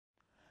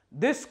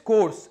This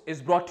course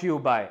is brought to you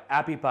by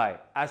AppyPie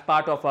as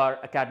part of our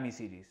Academy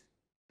series.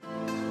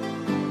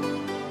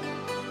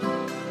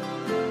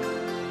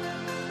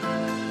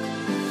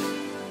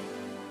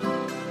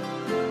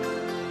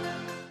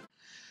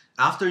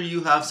 After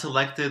you have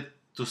selected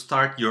to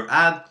start your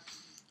ad,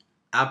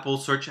 Apple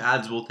Search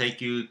Ads will take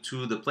you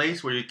to the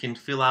place where you can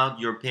fill out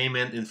your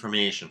payment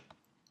information.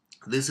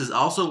 This is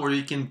also where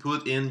you can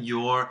put in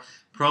your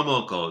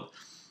promo code.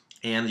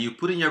 And you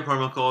put in your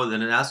promo code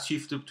and it asks you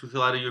to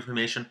fill out your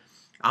information.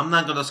 I'm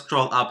not going to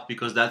scroll up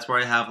because that's where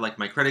I have like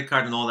my credit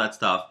card and all that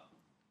stuff.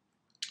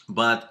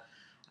 But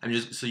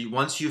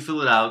once you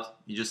fill it out,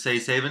 you just say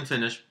save and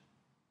finish.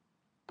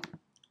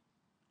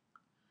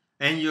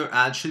 And your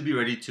ad should be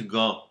ready to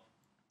go.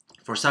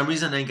 For some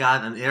reason I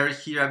got an error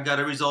here I've got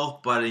to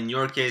resolve, but in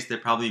your case there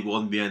probably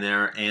won't be an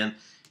error and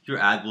your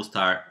ad will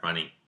start running.